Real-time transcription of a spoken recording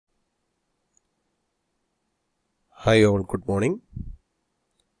Hi all, good morning.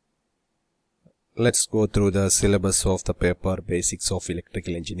 Let's go through the syllabus of the paper Basics of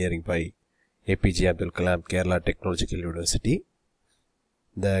Electrical Engineering by APJ Abdul Kalam, Kerala Technological University.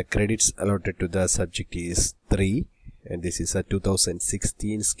 The credits allotted to the subject is 3 and this is a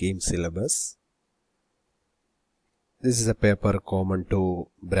 2016 scheme syllabus. This is a paper common to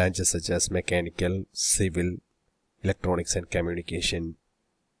branches such as mechanical, civil, electronics and communication,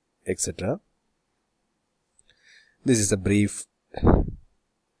 etc. This is a brief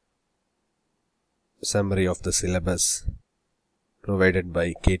summary of the syllabus provided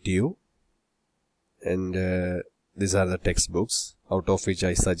by KTU, and these are the textbooks, out of which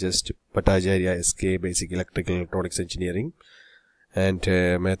I suggest Bhattacharya SK Basic Electrical Electronics Engineering and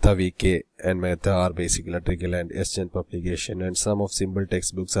Mehta VK and Mehta R Basic Electrical and S-Gen Publication, and some of simple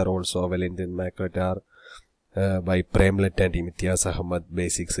textbooks are also available in market are by Premlet and Imtiaz Ahmad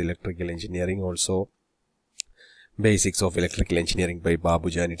Basics Electrical Engineering, also Basics of Electrical Engineering by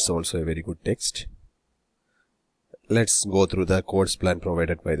Babujan. It's also a very good text. Let's go through the course plan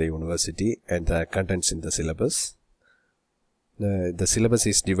provided by the university and the contents in the syllabus. The syllabus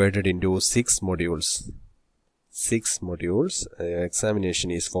is divided into 6 modules. Examination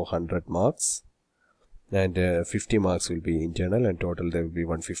is for 100 marks and 50 marks will be internal, and total there will be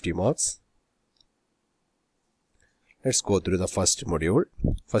 150 marks. Let's go through the first module.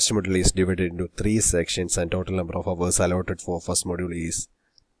 First module is divided into 3 sections and total number of hours allotted for first module is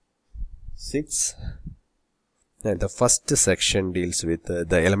 6. And the first section deals with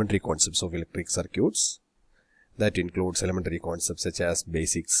the elementary concepts of electric circuits. That includes elementary concepts such as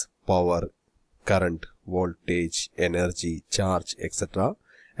basics, power, current, voltage, energy, charge, etc.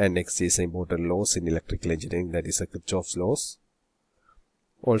 And next is important laws in electrical engineering, that is Kirchhoff's laws.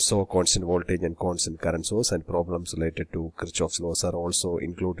 Also constant voltage and constant current source and problems related to Kirchhoff's laws are also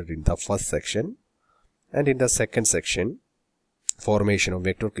included in the first section. And in the second section, formation of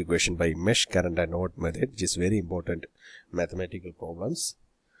network equation by mesh current and node method, which is very important mathematical problems.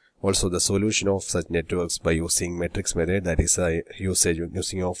 Also the solution of such networks by using matrix method, that is a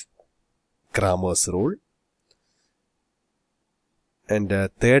using of Cramer's rule. And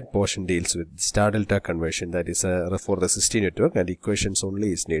third portion deals with star delta conversion, that is for resistive network, and equations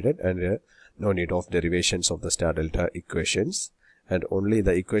only is needed, and no need of derivations of the star delta equations, and only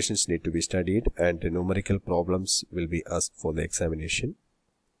the equations need to be studied, and numerical problems will be asked for the examination.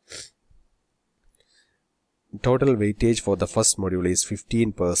 Total weightage for the first module is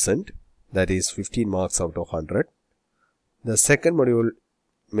 15%, that is 15 marks out of 100. The second module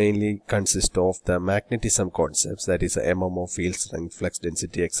mainly consists of the magnetism concepts, that is MMO, field strength, flux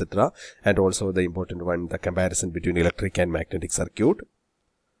density, etc. And also the important one, the comparison between electric and magnetic circuit.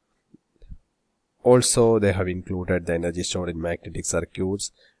 Also they have included the energy stored in magnetic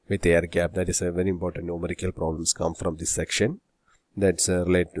circuits with air gap, that is a very important numerical problems come from this section. That's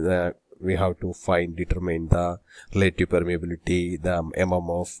related to the, we have to determine the relative permeability, the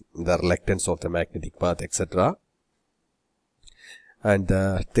MMF, the reluctance of the magnetic path, etc. And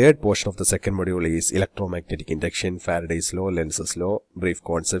the third portion of the second module is electromagnetic induction, Faraday's law, Lenz's law, brief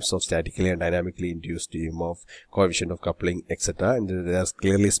concepts of statically and dynamically induced EMF, coefficient of coupling, etc. And they are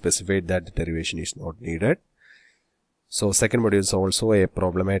clearly specified that the derivation is not needed. So second module is also a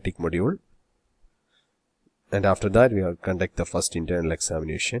problematic module. And after that we will conduct the first internal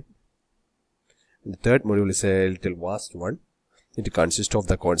examination. The third module is a little vast one. It consists of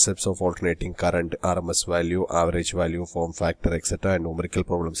the concepts of alternating current, RMS value, average value, form factor, etc. and numerical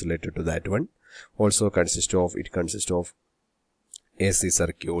problems related to that one. Also consists of AC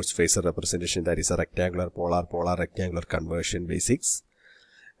circuits, phasor representation, that is a rectangular, polar, rectangular conversion basics.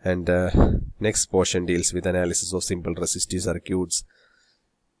 And next portion deals with analysis of simple resistive circuits,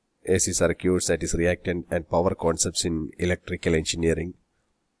 AC circuits, that is reactant and power concepts in electrical engineering,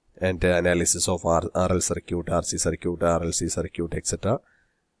 and analysis of RL circuit, RC circuit, RLC circuit, etc.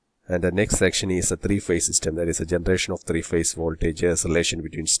 And the next section is a 3-phase system, that is a generation of 3-phase voltages, relation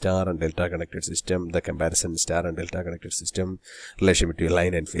between star and delta connected system, the comparison star and delta connected system, relation between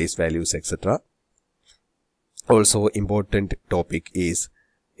line and phase values, etc. Also important topic is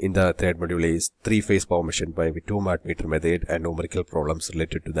in the third module is 3-phase power measured by 2 wattmeter method and numerical problems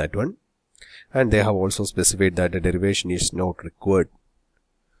related to that one. And they have also specified that the derivation is not required.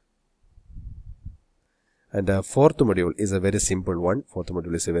 And the fourth module is a very simple one.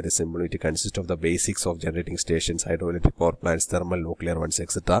 It consists of the basics of generating stations, hydroelectric power plants, thermal, nuclear ones,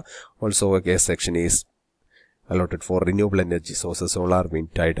 etc. Also a case section is allotted for renewable energy sources, solar,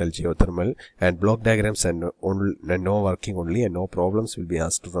 wind, tidal, geothermal, and block diagrams and no working only, and no problems will be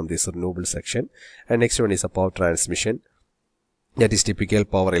asked from this renewable section. And next one is a power transmission, that is typical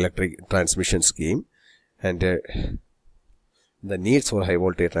power electric transmission scheme. and the needs for high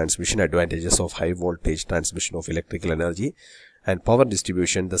voltage transmission, advantages of high voltage transmission of electrical energy, and power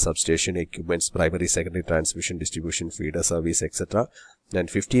distribution, the substation equipments, primary, secondary transmission, distribution, feeder, service, etc. And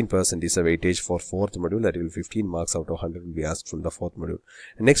 15% is a weightage for fourth module. That will 15 marks out of 100 will be asked from the fourth module.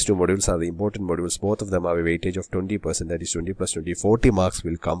 And next two modules are the important modules. Both of them have a weightage of 20%. That is 20 plus 20. 40 marks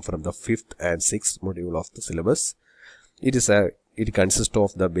will come from the fifth and sixth module of the syllabus. It consists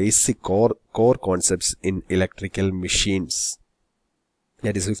of the basic core concepts in electrical machines.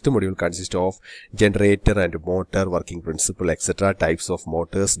 That is, fifth module consists of generator and motor, working principle, etc., types of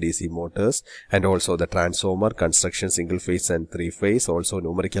motors, DC motors, and also the transformer, construction, single phase and three phase, also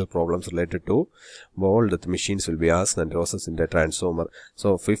numerical problems related to all the machines will be asked, and process in the transformer.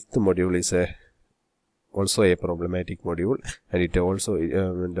 So fifth module is also a problematic module, and it also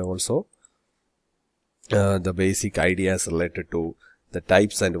the basic ideas related to the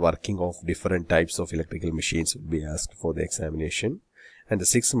types and working of different types of electrical machines will be asked for the examination. And the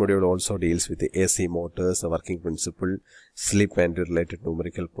sixth module also deals with the AC motors, the working principle, slip and related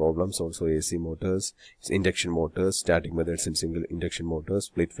numerical problems, also AC motors, induction motors, starting methods in single induction motors,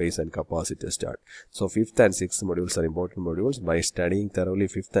 split phase and capacitor start. So fifth and sixth modules are important modules. By studying thoroughly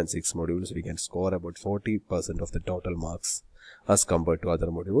fifth and sixth modules, we can score about 40% of the total marks as compared to other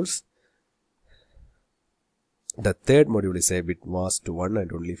modules. The third module is a bit vast one,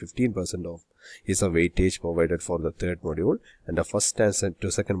 and only 15% of is a weightage provided for the third module. And the first and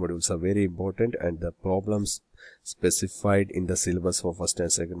second modules are very important, and the problems specified in the syllabus for first and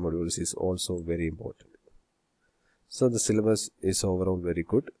second modules is also very important. So the syllabus is overall very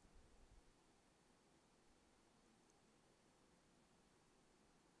good.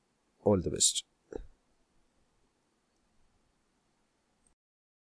 All the best.